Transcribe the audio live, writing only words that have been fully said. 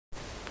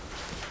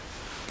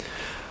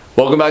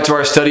Welcome back to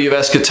our study of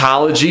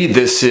eschatology.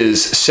 This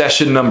is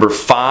session number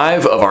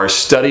 5 of our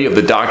study of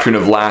the doctrine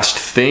of last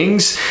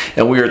things,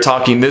 and we are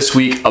talking this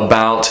week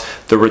about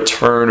the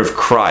return of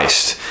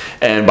Christ.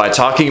 And by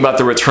talking about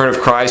the return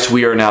of Christ,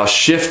 we are now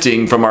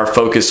shifting from our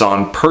focus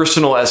on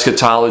personal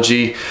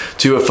eschatology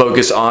to a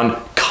focus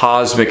on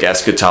cosmic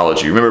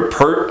eschatology. Remember,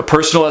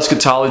 personal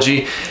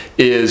eschatology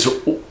is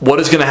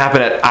what is going to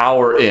happen at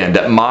our end,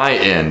 at my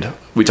end.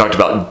 We talked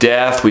about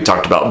death, we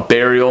talked about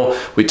burial,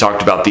 we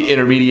talked about the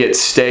intermediate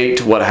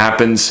state, what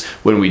happens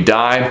when we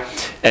die.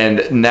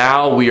 And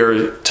now we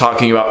are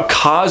talking about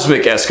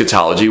cosmic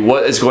eschatology,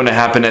 what is going to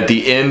happen at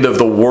the end of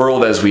the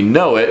world as we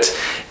know it.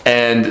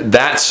 And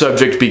that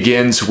subject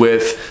begins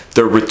with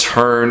the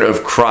return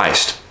of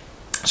Christ.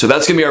 So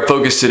that's going to be our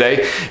focus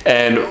today,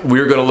 and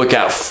we're going to look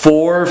at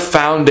 4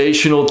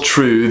 foundational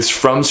truths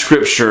from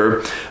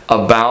Scripture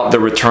about the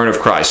return of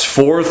Christ.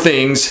 4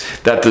 things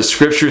that the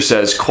Scripture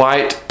says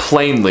quite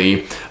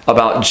plainly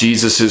about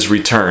Jesus'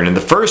 return. And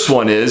the first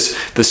one is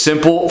the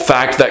simple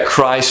fact that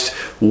Christ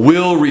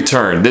will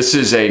return. This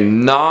is a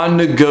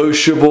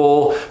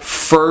non-negotiable,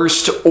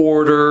 first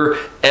order,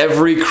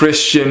 every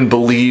Christian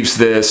believes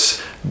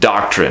this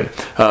doctrine.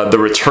 The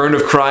return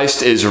of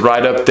Christ is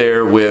right up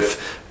there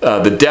with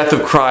the death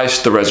of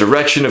Christ, the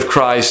resurrection of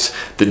Christ,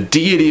 the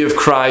deity of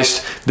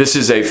Christ. This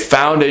is a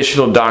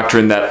foundational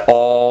doctrine that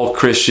all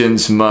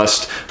Christians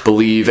must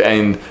believe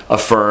and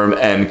affirm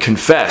and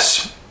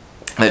confess.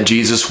 That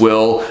Jesus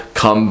will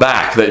come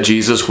back, that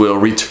Jesus will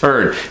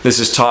return. This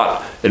is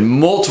taught in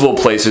multiple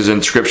places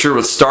in Scripture.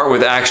 Let's start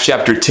with Acts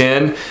chapter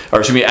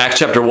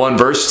 1,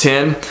 verse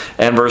 10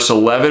 and verse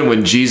 11,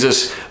 when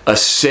Jesus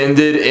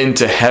ascended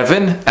into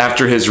heaven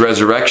after his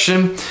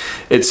resurrection.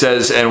 It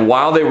says, "And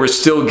while they were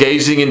still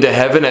gazing into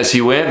heaven as he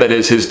went," that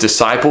is, his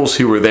disciples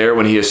who were there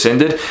when he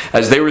ascended,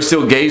 "as they were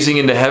still gazing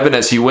into heaven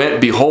as he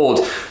went,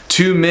 behold,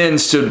 2 men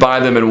stood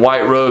by them in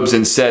white robes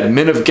and said,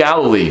 'Men of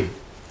Galilee,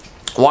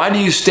 why do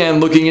you stand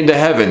looking into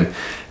heaven?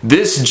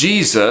 This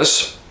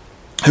Jesus,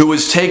 who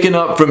was taken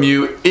up from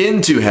you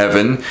into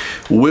heaven,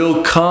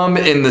 will come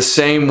in the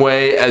same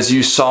way as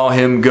you saw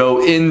him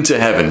go into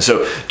heaven.'"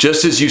 So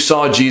just as you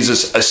saw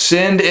Jesus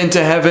ascend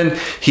into heaven,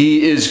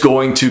 he is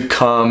going to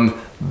come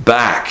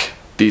back,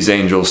 these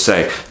angels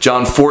say.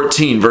 John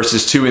 14,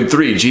 verses 2 and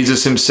 3,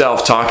 Jesus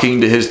himself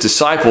talking to his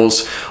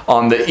disciples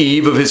on the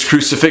eve of his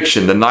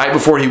crucifixion, the night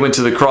before he went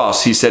to the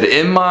cross, he said,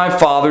 "In my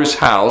Father's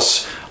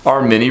house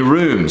are many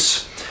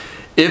rooms.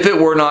 If it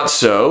were not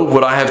so,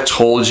 would I have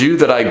told you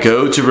that I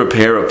go to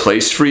prepare a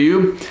place for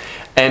you?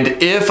 And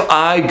if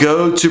I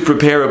go to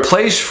prepare a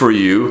place for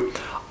you,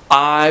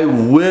 I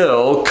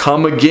will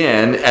come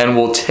again and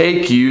will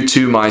take you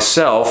to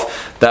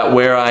myself, that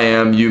where I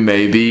am you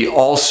may be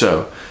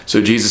also."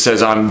 So Jesus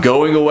says, I'm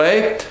going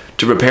away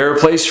to prepare a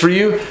place for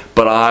you,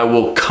 but I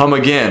will come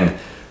again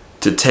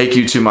to take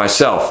you to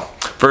myself.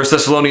 1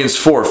 Thessalonians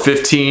 4,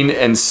 15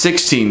 and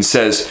 16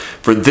 says,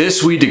 "For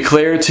this we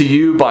declare to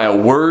you by a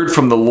word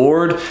from the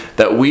Lord,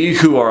 that we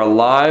who are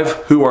alive,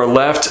 who are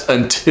left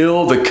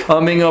until the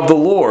coming of the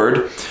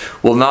Lord,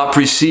 will not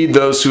precede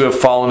those who have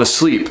fallen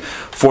asleep.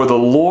 For the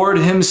Lord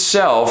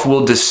himself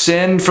will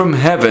descend from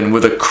heaven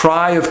with a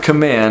cry of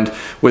command,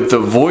 with the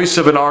voice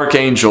of an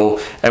archangel,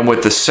 and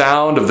with the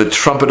sound of the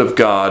trumpet of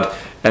God,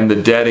 and the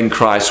dead in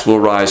Christ will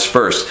rise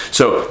first."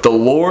 So the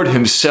Lord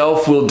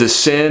himself will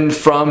descend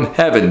from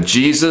heaven.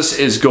 Jesus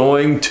is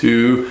going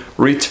to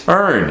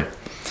return.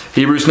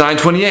 Hebrews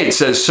 9:28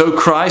 says, "So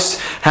Christ,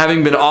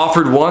 having been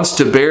offered once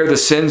to bear the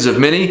sins of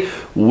many,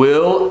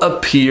 will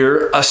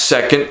appear a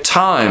second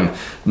time,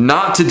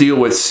 not to deal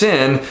with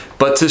sin,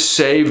 but to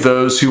save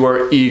those who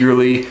are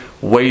eagerly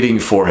waiting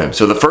for him."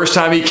 So the first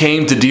time he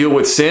came to deal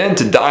with sin,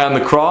 to die on the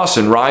cross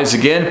and rise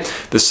again.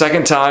 The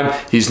second time,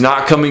 he's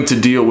not coming to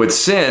deal with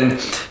sin.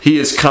 He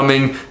is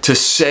coming to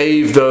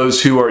save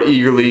those who are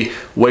eagerly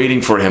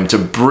waiting for him, to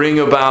bring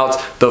about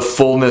the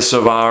fullness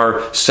of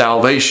our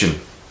salvation.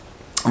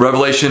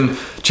 Revelation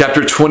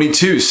chapter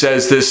 22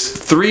 says this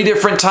 3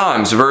 different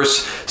times.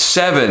 Verse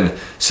 7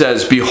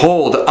 says,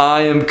 "Behold,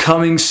 I am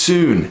coming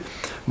soon.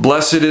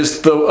 Blessed is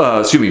the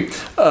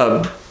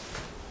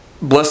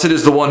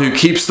one who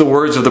keeps the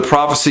words of the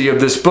prophecy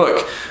of this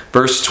book."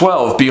 Verse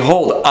 12,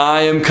 "Behold,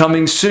 I am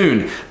coming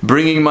soon,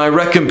 bringing my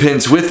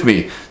recompense with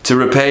me, to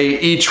repay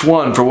each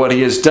one for what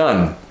he has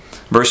done."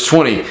 Verse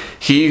 20,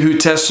 "He who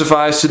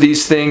testifies to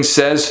these things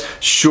says,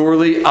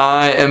 surely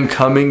I am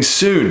coming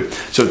soon."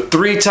 So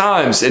 3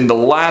 times in the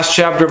last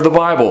chapter of the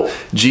Bible,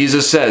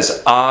 Jesus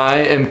says, "I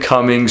am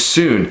coming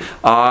soon.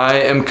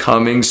 I am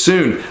coming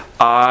soon.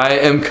 I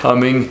am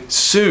coming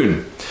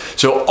soon."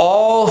 So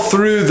all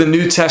through the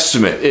New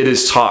Testament, it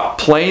is taught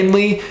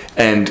plainly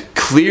and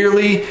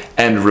clearly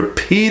and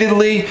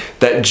repeatedly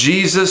that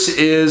Jesus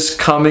is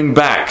coming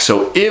back.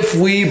 So if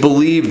we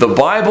believe the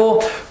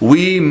Bible,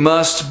 we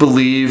must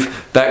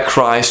believe that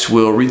Christ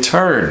will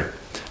return.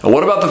 And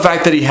what about the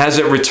fact that he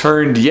hasn't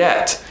returned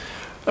yet?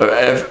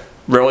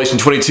 Revelation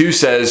 22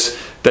 says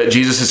that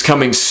Jesus is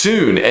coming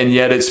soon, and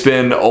yet it's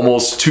been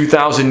almost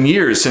 2,000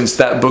 years since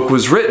that book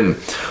was written.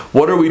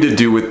 What are we to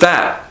do with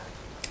that?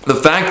 The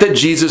fact that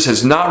Jesus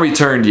has not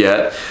returned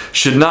yet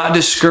should not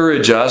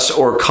discourage us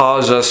or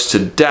cause us to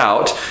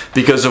doubt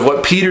because of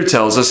what Peter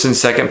tells us in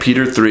 2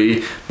 Peter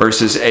 3,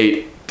 verses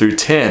 8 through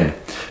 10.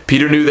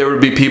 Peter knew there would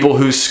be people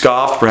who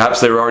scoffed,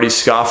 perhaps they were already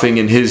scoffing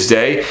in his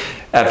day,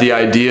 at the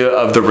idea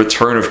of the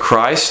return of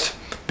Christ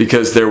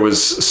because there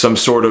was some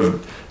sort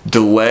of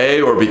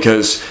delay or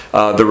because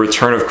the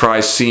return of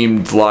Christ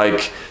seemed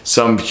like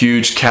some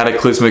huge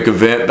cataclysmic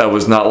event that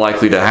was not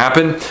likely to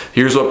happen.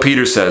 Here's what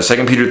Peter says,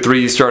 2 Peter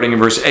 3, starting in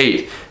verse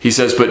 8. He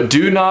says, "But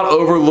do not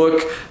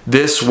overlook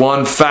this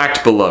one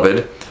fact,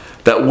 beloved,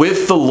 that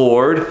with the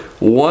Lord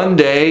 1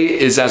 day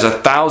is as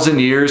 1,000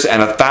 years,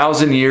 and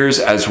 1,000 years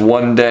as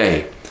 1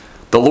 day.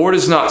 The Lord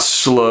is not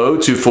slow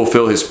to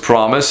fulfill his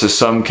promise, as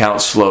some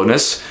count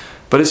slowness,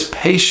 but is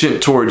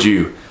patient toward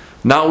you,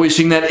 not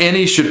wishing that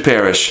any should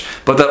perish,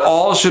 but that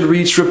all should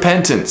reach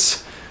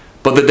repentance.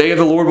 But the day of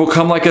the Lord will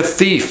come like a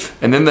thief,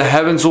 and then the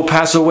heavens will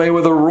pass away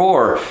with a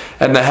roar,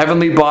 and the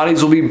heavenly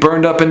bodies will be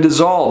burned up and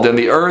dissolved, and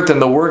the earth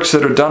and the works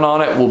that are done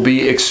on it will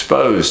be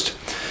exposed."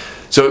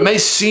 So it may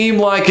seem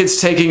like it's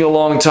taking a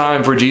long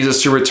time for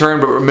Jesus to return,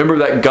 but remember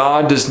that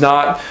God does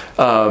not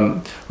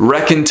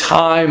reckon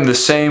time the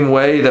same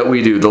way that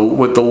we do.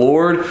 With the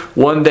Lord,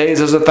 1 day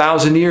is as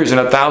 1,000 years, and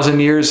 1,000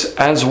 years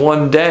as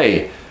 1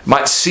 day. It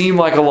might seem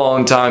like a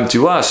long time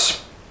to us,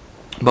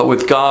 but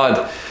with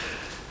God,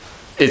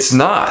 it's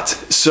not.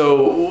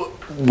 So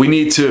we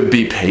need to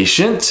be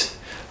patient,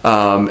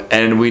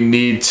 and we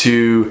need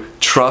to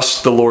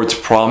trust the Lord's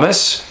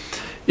promise.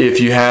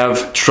 If you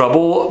have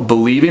trouble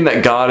believing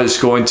that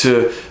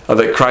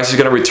that Christ is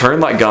going to return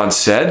like God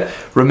said,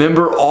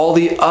 remember all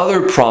the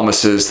other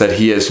promises that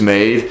he has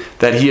made,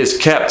 that he has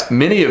kept.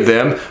 Many of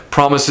them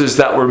promises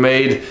that were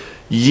made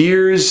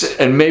years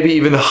and maybe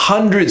even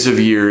hundreds of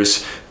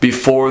years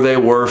before they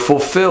were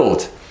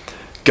fulfilled.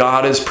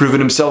 God has proven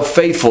himself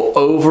faithful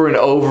over and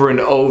over and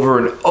over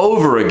and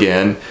over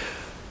again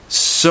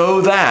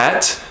so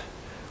that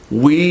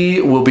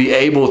we will be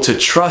able to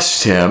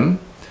trust him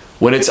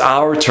when it's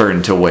our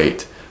turn to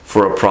wait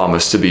for a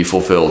promise to be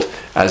fulfilled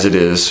as it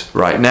is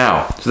right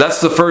now. So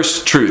that's the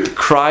first truth.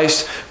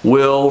 Christ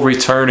will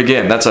return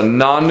again. That's a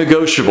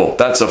non-negotiable.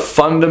 That's a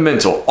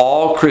fundamental.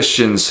 All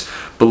Christians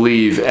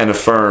believe and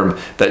affirm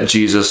that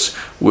Jesus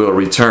will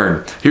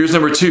return. Here's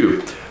number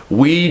 2.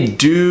 We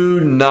do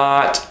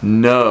not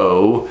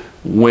know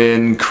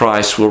when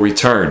Christ will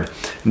return.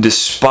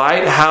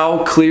 Despite how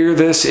clear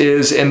this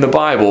is in the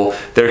Bible,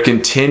 there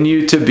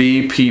continue to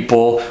be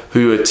people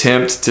who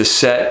attempt to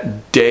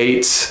set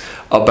dates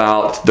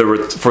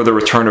for the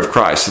return of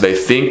Christ. So they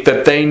think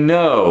that they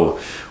know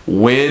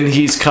when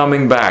he's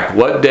coming back,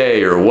 what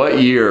day or what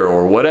year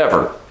or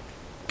whatever.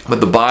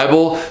 But the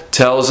Bible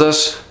tells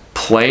us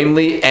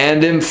plainly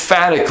and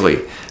emphatically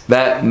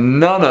that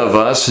none of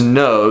us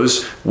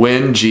knows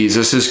when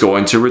Jesus is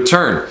going to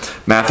return.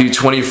 Matthew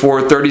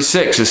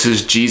 24:36, this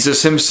is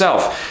Jesus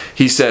himself.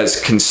 He says,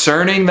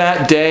 "Concerning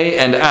that day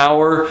and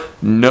hour,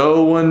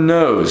 no one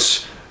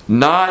knows,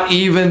 not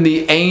even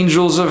the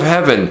angels of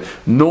heaven,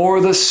 nor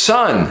the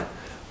Son,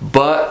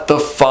 but the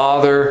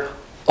Father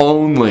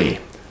only."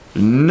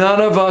 None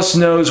of us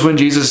knows when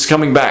Jesus is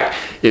coming back.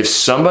 If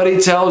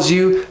somebody tells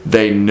you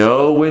they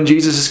know when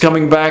Jesus is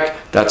coming back,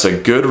 that's a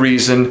good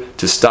reason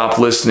to stop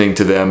listening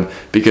to them,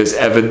 because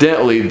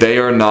evidently they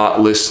are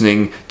not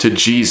listening to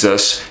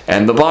Jesus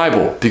and the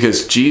Bible.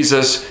 Because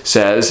Jesus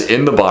says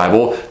in the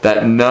Bible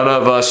that none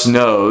of us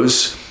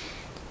knows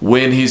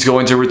when he's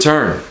going to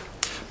return.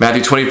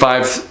 Matthew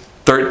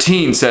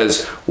 25:13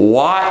 says,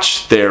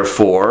 "Watch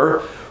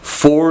therefore,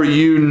 for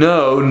you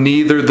know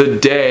neither the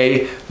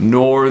day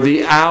nor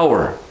the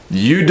hour."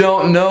 You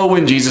don't know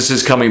when Jesus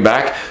is coming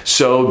back,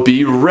 so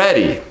be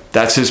ready.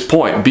 That's his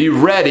point. Be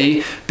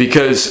ready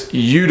because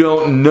you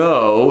don't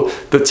know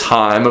the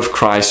time of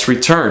Christ's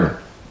return.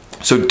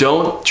 So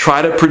don't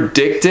try to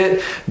predict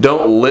it.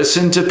 Don't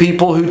listen to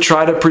people who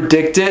try to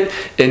predict it.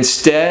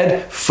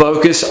 Instead,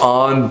 focus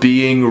on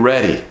being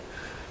ready.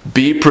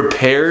 Be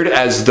prepared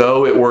as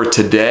though it were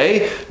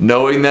today,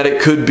 knowing that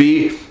it could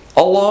be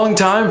a long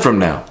time from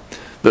now.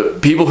 The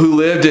people who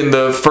lived in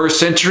the first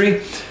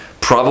century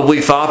probably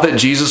thought that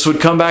Jesus would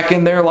come back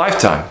in their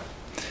lifetime.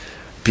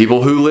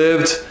 People who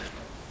lived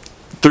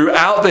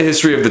throughout the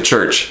history of the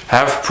church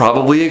have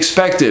probably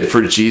expected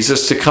for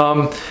Jesus to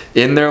come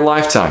in their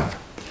lifetime.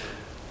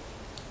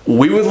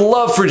 We would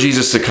love for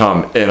Jesus to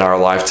come in our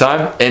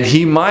lifetime, and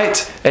he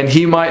might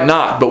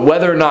not. But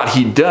whether or not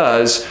he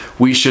does,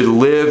 we should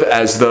live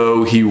as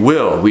though he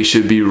will. We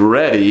should be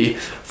ready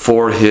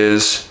for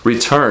his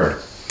return.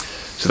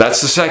 So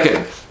that's the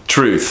second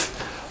truth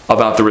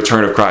about the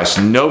return of Christ.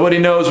 Nobody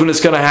knows when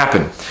it's going to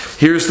happen.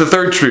 Here's the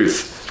third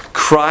truth.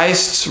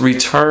 Christ's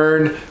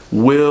return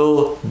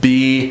will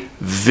be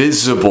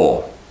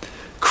visible.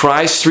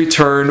 Christ's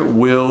return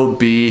will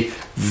be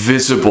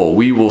visible.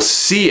 We will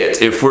see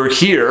it. If we're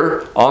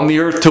here on the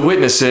earth to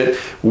witness it,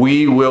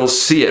 we will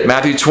see it.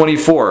 Matthew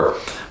 24,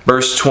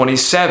 verse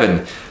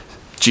 27,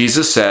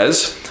 Jesus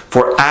says,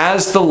 "For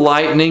as the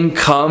lightning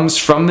comes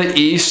from the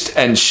east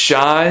and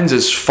shines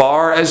as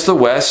far as the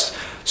west,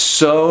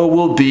 so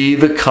will be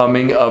the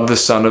coming of the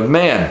Son of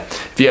Man.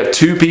 If you have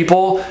two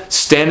people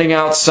standing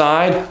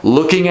outside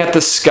looking at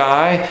the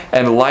sky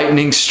and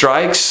lightning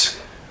strikes,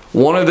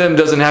 one of them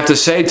doesn't have to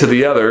say to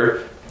the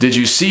other, "Did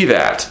you see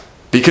that?"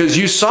 Because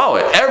you saw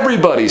it.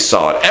 Everybody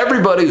saw it.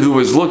 Everybody who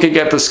was looking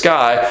at the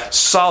sky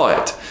saw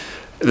it.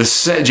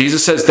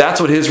 Jesus says that's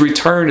what his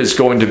return is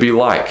going to be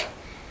like.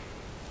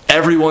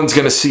 Everyone's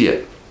going to see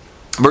it.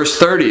 Verse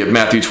 30 of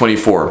Matthew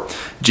 24,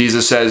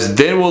 Jesus says,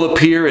 "Then will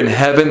appear in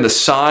heaven the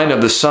sign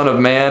of the Son of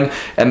Man,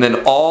 and then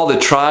all the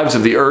tribes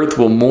of the earth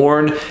will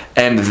mourn,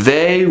 and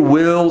they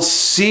will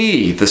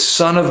see the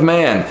Son of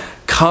Man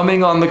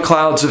coming on the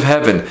clouds of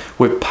heaven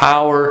with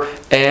power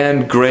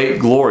and great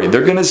glory."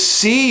 They're going to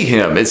see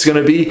him. It's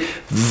going to be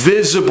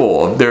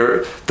visible.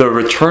 The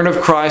return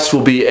of Christ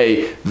will be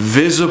a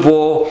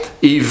visible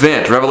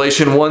event.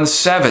 Revelation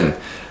 1:7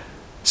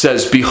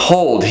 says,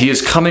 "Behold, he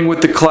is coming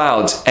with the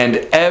clouds,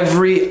 and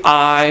every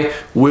eye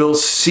will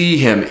see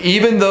him,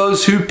 even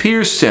those who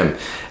pierced him,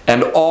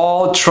 and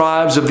all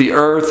tribes of the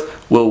earth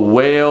will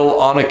wail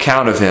on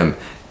account of him.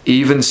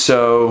 Even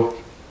so,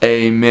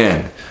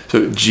 amen."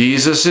 So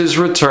Jesus'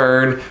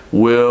 return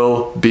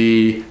will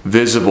be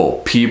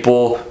visible.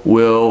 People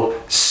will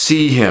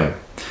see him.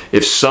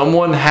 If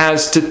someone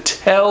has to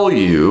tell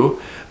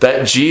you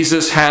that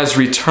Jesus has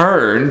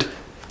returned,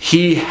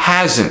 he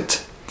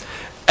hasn't.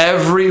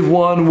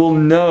 Everyone will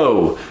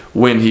know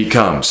when he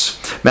comes.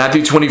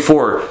 Matthew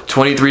 24,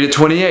 23 to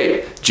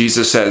 28,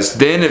 Jesus says,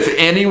 "Then if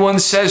anyone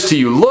says to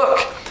you,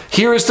 'Look,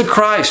 here is the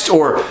Christ,'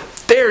 or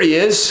 'There he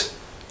is,'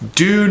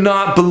 do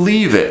not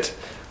believe it.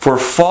 For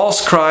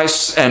false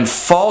Christs and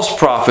false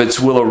prophets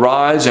will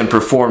arise and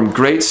perform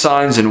great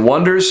signs and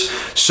wonders,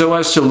 so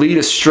as to lead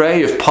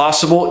astray, if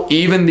possible,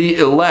 even the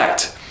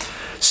elect.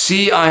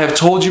 See, I have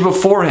told you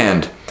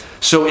beforehand.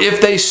 So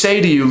if they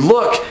say to you,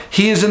 'Look,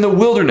 he is in the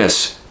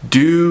wilderness,'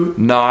 do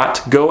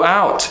not go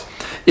out.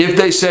 If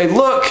they say,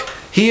 'Look,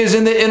 he is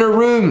in the inner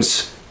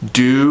rooms,'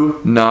 do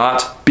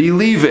not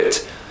believe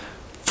it.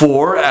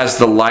 For as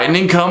the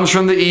lightning comes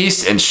from the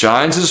east and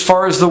shines as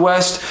far as the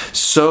west,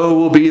 so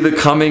will be the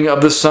coming of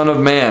the Son of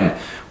Man.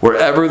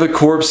 Wherever the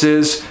corpse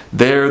is,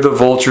 there the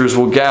vultures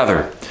will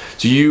gather."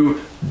 So you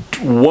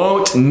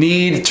won't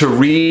need to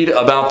read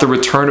about the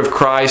return of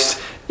Christ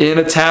in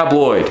a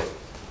tabloid.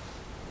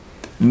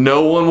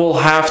 No one will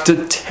have to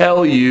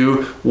tell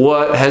you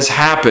what has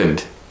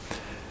happened.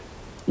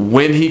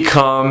 When he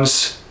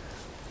comes,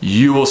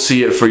 you will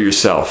see it for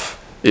yourself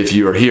if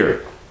you are here.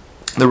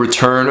 The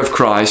return of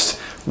Christ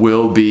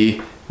will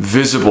be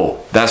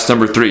visible. That's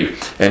number 3.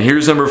 And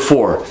here's number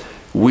 4.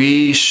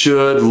 We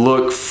should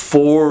look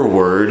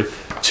forward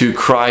to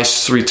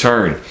Christ's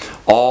return.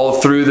 All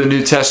through the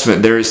New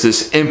Testament, there is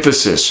this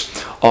emphasis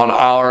on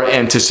our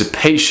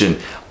anticipation,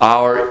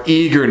 our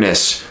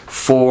eagerness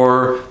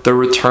for the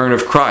return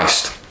of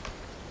Christ.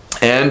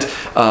 And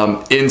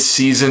in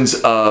seasons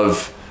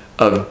of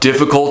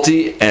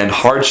difficulty and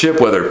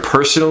hardship, whether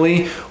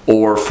personally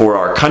or for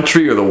our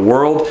country or the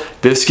world,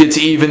 this gets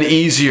even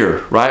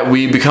easier, right?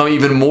 We become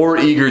even more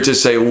eager to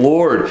say,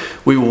 "Lord,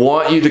 we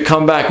want you to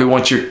come back. We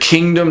want your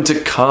kingdom to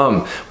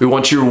come. We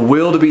want your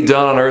will to be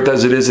done on earth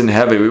as it is in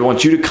heaven. We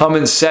want you to come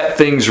and set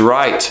things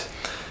right.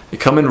 You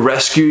come and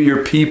rescue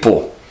your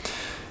people."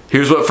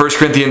 Here's what 1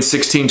 Corinthians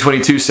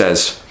 16:22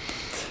 says.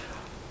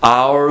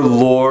 "Our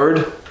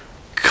Lord,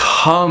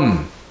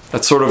 come."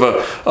 That's sort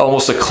of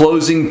almost a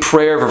closing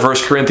prayer for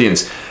 1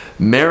 Corinthians.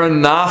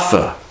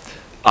 Maranatha,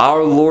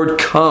 our Lord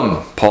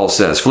come, Paul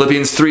says.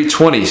 Philippians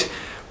 3:20,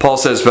 Paul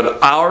says, "But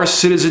our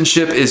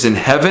citizenship is in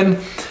heaven,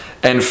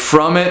 and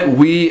from it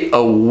we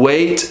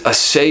await a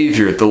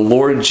Savior, the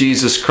Lord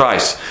Jesus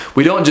Christ."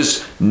 We don't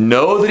just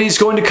know that he's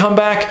going to come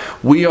back,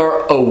 we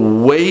are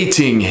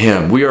awaiting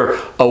him. We are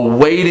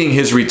awaiting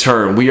his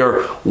return. We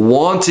are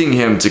wanting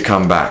him to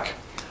come back.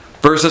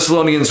 1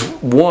 Thessalonians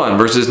 1,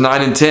 verses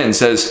 9 and 10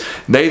 says,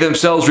 "They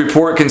themselves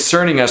report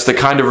concerning us the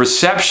kind of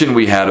reception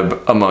we had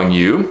among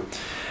you,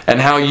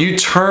 and how you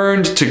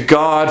turned to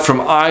God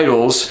from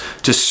idols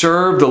to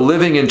serve the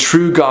living and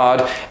true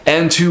God,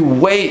 and to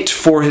wait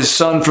for his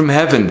Son from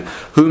heaven,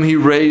 whom he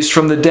raised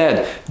from the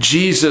dead,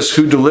 Jesus,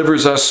 who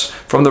delivers us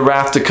from the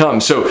wrath to come."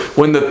 So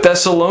when the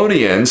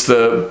Thessalonians,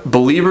 the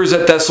believers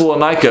at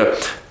Thessalonica,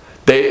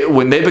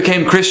 when they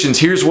became Christians,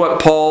 here's what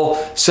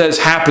Paul says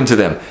happened to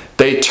them.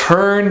 They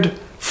turned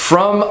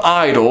from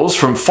idols,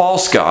 from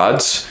false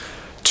gods,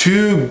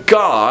 to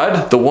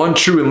God, the one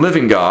true and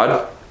living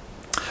God,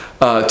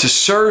 to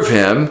serve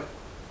him.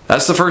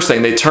 That's the first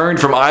thing. They turned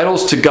from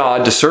idols to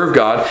God, to serve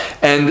God.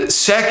 And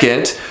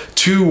second,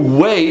 to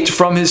wait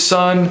from his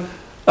Son,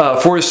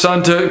 for his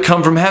Son to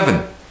come from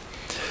heaven.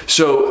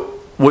 So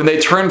when they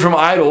turned from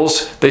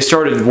idols, they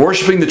started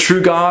worshiping the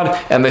true God,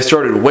 and they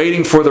started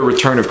waiting for the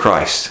return of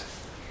Christ,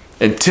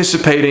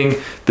 anticipating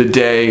the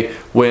day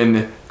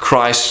when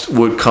Christ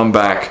would come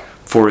back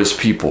for his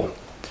people.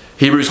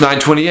 Hebrews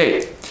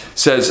 9:28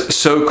 says,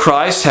 "So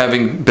Christ,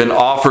 having been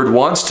offered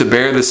once to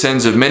bear the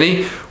sins of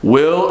many,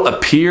 will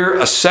appear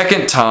a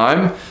second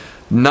time,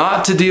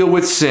 not to deal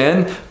with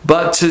sin,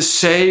 but to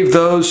save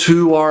those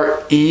who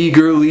are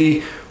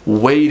eagerly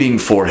waiting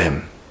for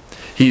him.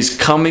 He's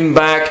coming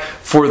back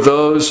for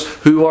those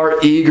who are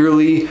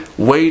eagerly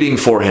waiting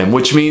for him,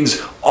 which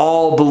means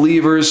all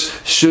believers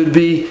should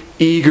be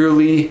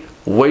eagerly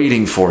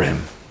waiting for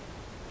him.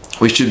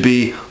 We should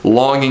be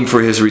longing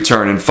for his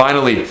return. And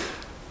finally,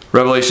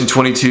 Revelation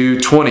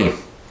 22:20,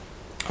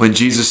 when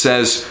Jesus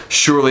says,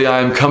 "Surely I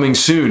am coming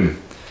soon,"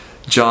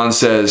 John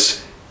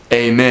says,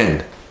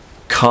 "Amen.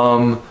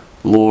 Come,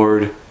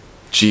 Lord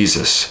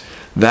Jesus."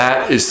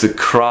 That is the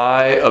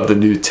cry of the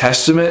New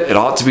Testament. It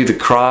ought to be the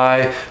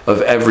cry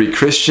of every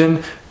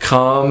Christian.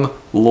 Come,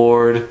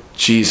 Lord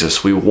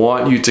Jesus. We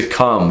want you to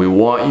come. We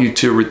want you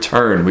to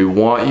return. We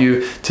want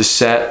you to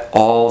set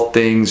all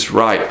things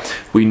right.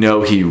 We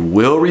know he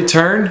will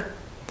return.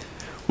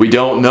 We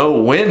don't know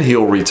when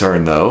he'll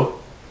return, though.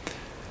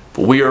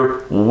 But we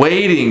are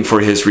waiting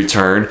for his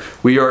return.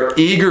 We are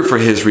eager for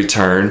his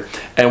return.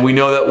 And we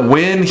know that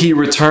when he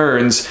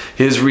returns,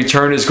 his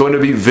return is going to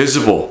be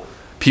visible.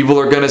 People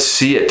are going to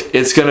see it.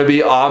 It's going to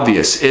be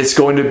obvious. It's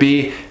going to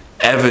be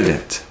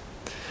evident.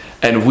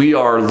 And we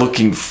are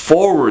looking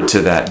forward to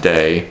that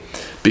day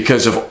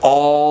because of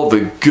all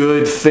the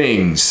good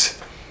things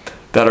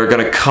that are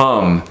going to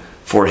come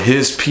for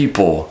his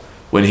people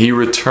when he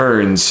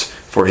returns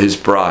for his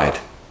bride.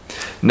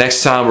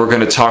 Next time we're going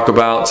to talk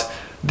about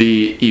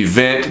the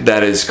event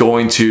that is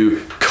going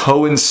to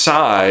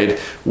coincide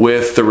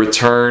with the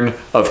return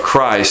of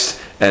Christ,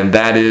 and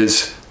that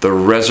is the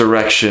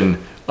resurrection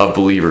of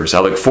believers. I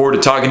look forward to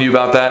talking to you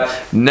about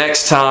that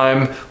next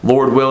time,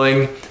 Lord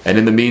willing. And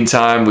in the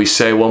meantime, we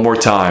say one more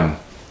time,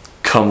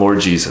 come, Lord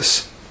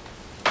Jesus.